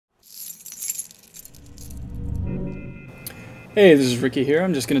Hey, this is Ricky here.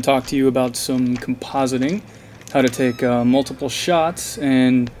 I'm just going to talk to you about some compositing, how to take multiple shots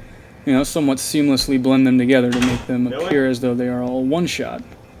and, somewhat seamlessly blend them together to make them appear as though they are all one shot,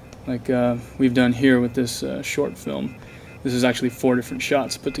 like we've done here with this short film. This is actually 4 different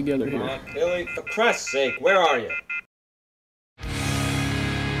shots put together here. Come on, Billy, for Christ's sake, where are you?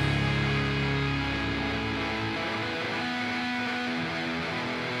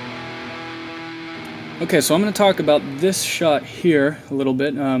 Okay, so I'm going to talk about this shot here a little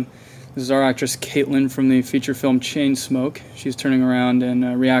bit. This is our actress Caitlin from the feature film Chainsmoke. She's turning around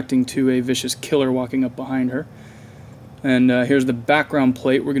and reacting to a vicious killer walking up behind her. And here's the background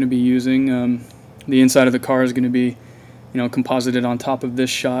plate we're going to be using. The inside of the car is going to be, composited on top of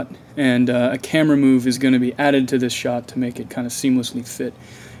this shot, and a camera move is going to be added to this shot to make it kind of seamlessly fit.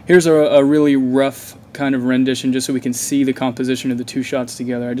 Here's a really rough kind of rendition just so we can see the composition of the 2 shots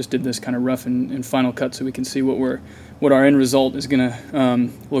together. I just did this kind of rough in Final Cut so we can see what our end result is going to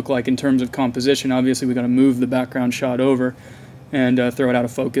look like in terms of composition. Obviously we got to move the background shot over and throw it out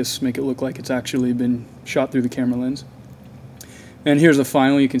of focus, make it look like it's actually been shot through the camera lens. And here's the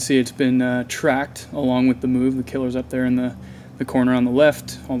final. You can see it's been tracked along with the move. The killer's up there in the corner on the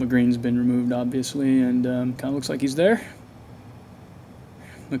left. All the green's been removed obviously, and kind of looks like he's there.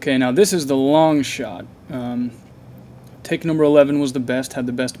 Okay, now this is the long shot. Take number 11 was the best, had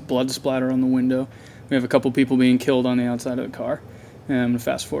the best blood splatter on the window. We have a couple people being killed on the outside of the car. And I'm going to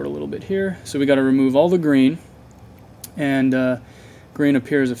fast forward a little bit here. So we got to remove all the green. And green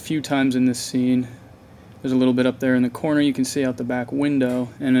appears a few times in this scene. There's a little bit up there in the corner. You can see out the back window.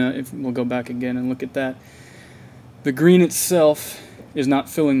 And if we'll go back again and look at that. The green itself is not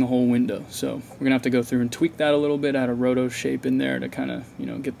filling the whole window, so we're gonna have to go through and tweak that a little bit, add a roto shape in there to kind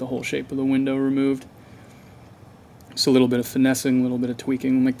of get the whole shape of the window removed. So a little bit of finessing, a little bit of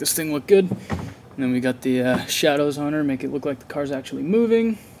tweaking will make this thing look good. And then we got the shadows on her, make it look like the car's actually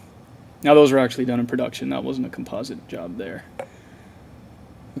moving. Now those were actually done in production, that wasn't a composite job there.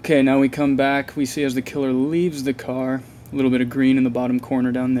 Okay, now we come back, we see as the killer leaves the car, a little bit of green in the bottom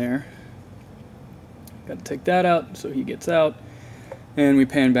corner down there. Got to take that out so he gets out. And we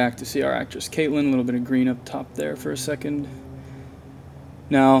pan back to see our actress Caitlin, a little bit of green up top there for a second.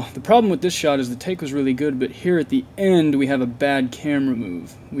 Now, the problem with this shot is the take was really good, but here at the end we have a bad camera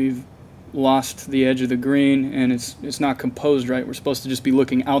move. We've lost the edge of the green, and it's not composed right. We're supposed to just be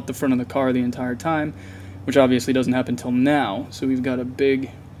looking out the front of the car the entire time, which obviously doesn't happen till now. So we've got a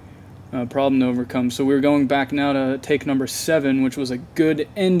big problem to overcome. So we're going back now to take number 7, which was a good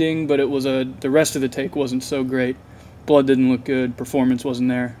ending, but it was the rest of the take wasn't so great. Blood didn't look good, performance wasn't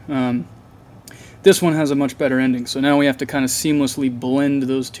there. This one has a much better ending, so now we have to kind of seamlessly blend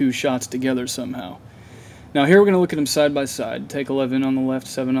those 2 shots together somehow. Now here we're going to look at them side by side. Take 11 on the left,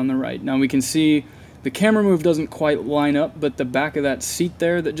 7 on the right. Now we can see the camera move doesn't quite line up, but the back of that seat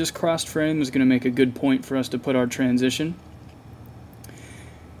there that just crossed frame is going to make a good point for us to put our transition.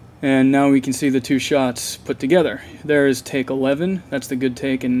 And now we can see the 2 shots put together. There is take 11, that's the good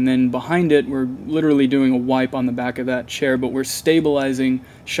take, and then behind it we're literally doing a wipe on the back of that chair, but we're stabilizing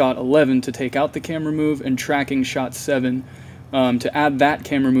shot 11 to take out the camera move and tracking shot 7 to add that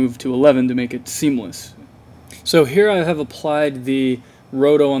camera move to 11 to make it seamless. So here I have applied the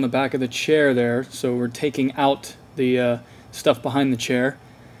roto on the back of the chair there, so we're taking out the stuff behind the chair.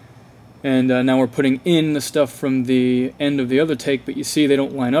 And now we're putting in the stuff from the end of the other take, but you see they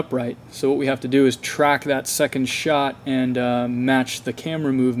don't line up right. So what we have to do is track that second shot and match the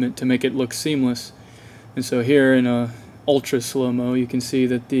camera movement to make it look seamless. And so here in a ultra slow-mo, you can see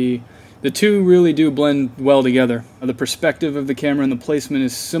that the 2 really do blend well together. The perspective of the camera and the placement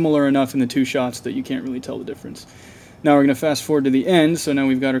is similar enough in the 2 shots that you can't really tell the difference. Now we're going to fast forward to the end, so now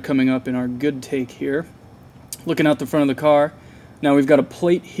we've got her coming up in our good take here. Looking out the front of the car. Now we've got a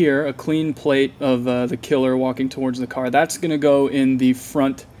plate here, a clean plate of the killer walking towards the car. That's going to go in the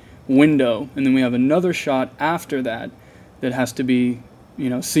front window, and then we have another shot after that that has to be,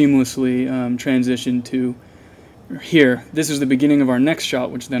 seamlessly transitioned to here. This is the beginning of our next shot,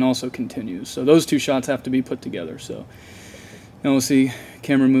 which then also continues. So those 2 shots have to be put together. So now we'll see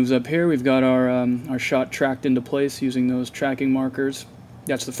camera moves up here. We've got our shot tracked into place using those tracking markers.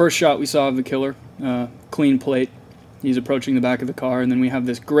 That's the first shot we saw of the killer, clean plate. He's approaching the back of the car, and then we have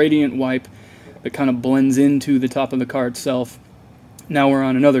this gradient wipe that kind of blends into the top of the car itself. Now we're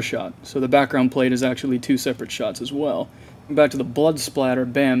on another shot, so the background plate is actually 2 separate shots as well. Back to the blood splatter,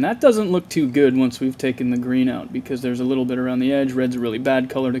 bam, that doesn't look too good once we've taken the green out because there's a little bit around the edge. Red's a really bad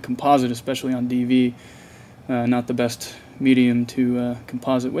color to composite, especially on DV. Not the best medium to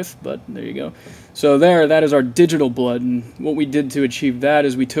composite with, but there you go. So that is our digital blood, and what we did to achieve that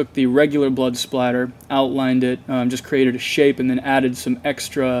is we took the regular blood splatter, outlined it, just created a shape, and then added some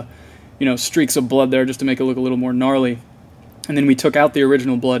extra, streaks of blood there just to make it look a little more gnarly. And then we took out the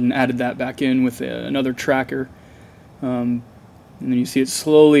original blood and added that back in with another tracker. And then you see it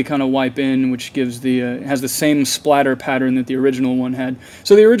slowly kind of wipe in, which gives it has the same splatter pattern that the original one had.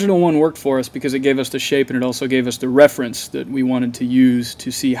 So the original one worked for us because it gave us the shape and it also gave us the reference that we wanted to use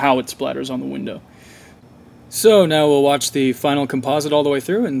to see how it splatters on the window. So now we'll watch the final composite all the way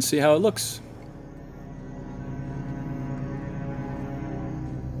through and see how it looks.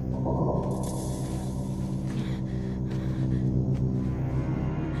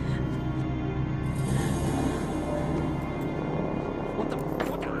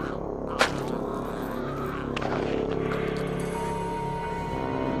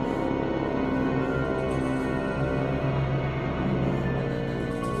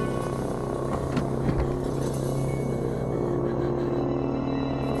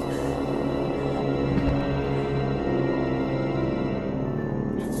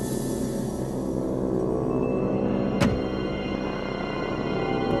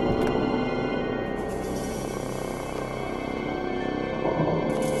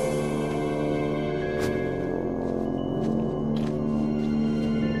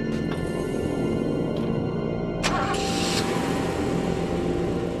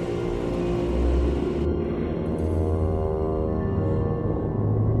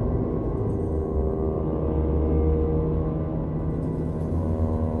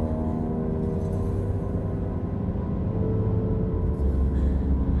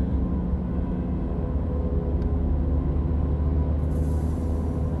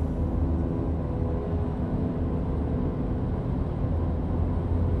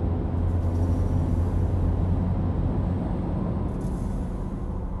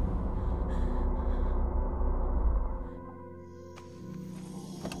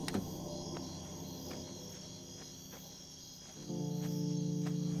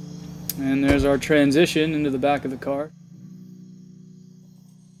 And there's our transition into the back of the car.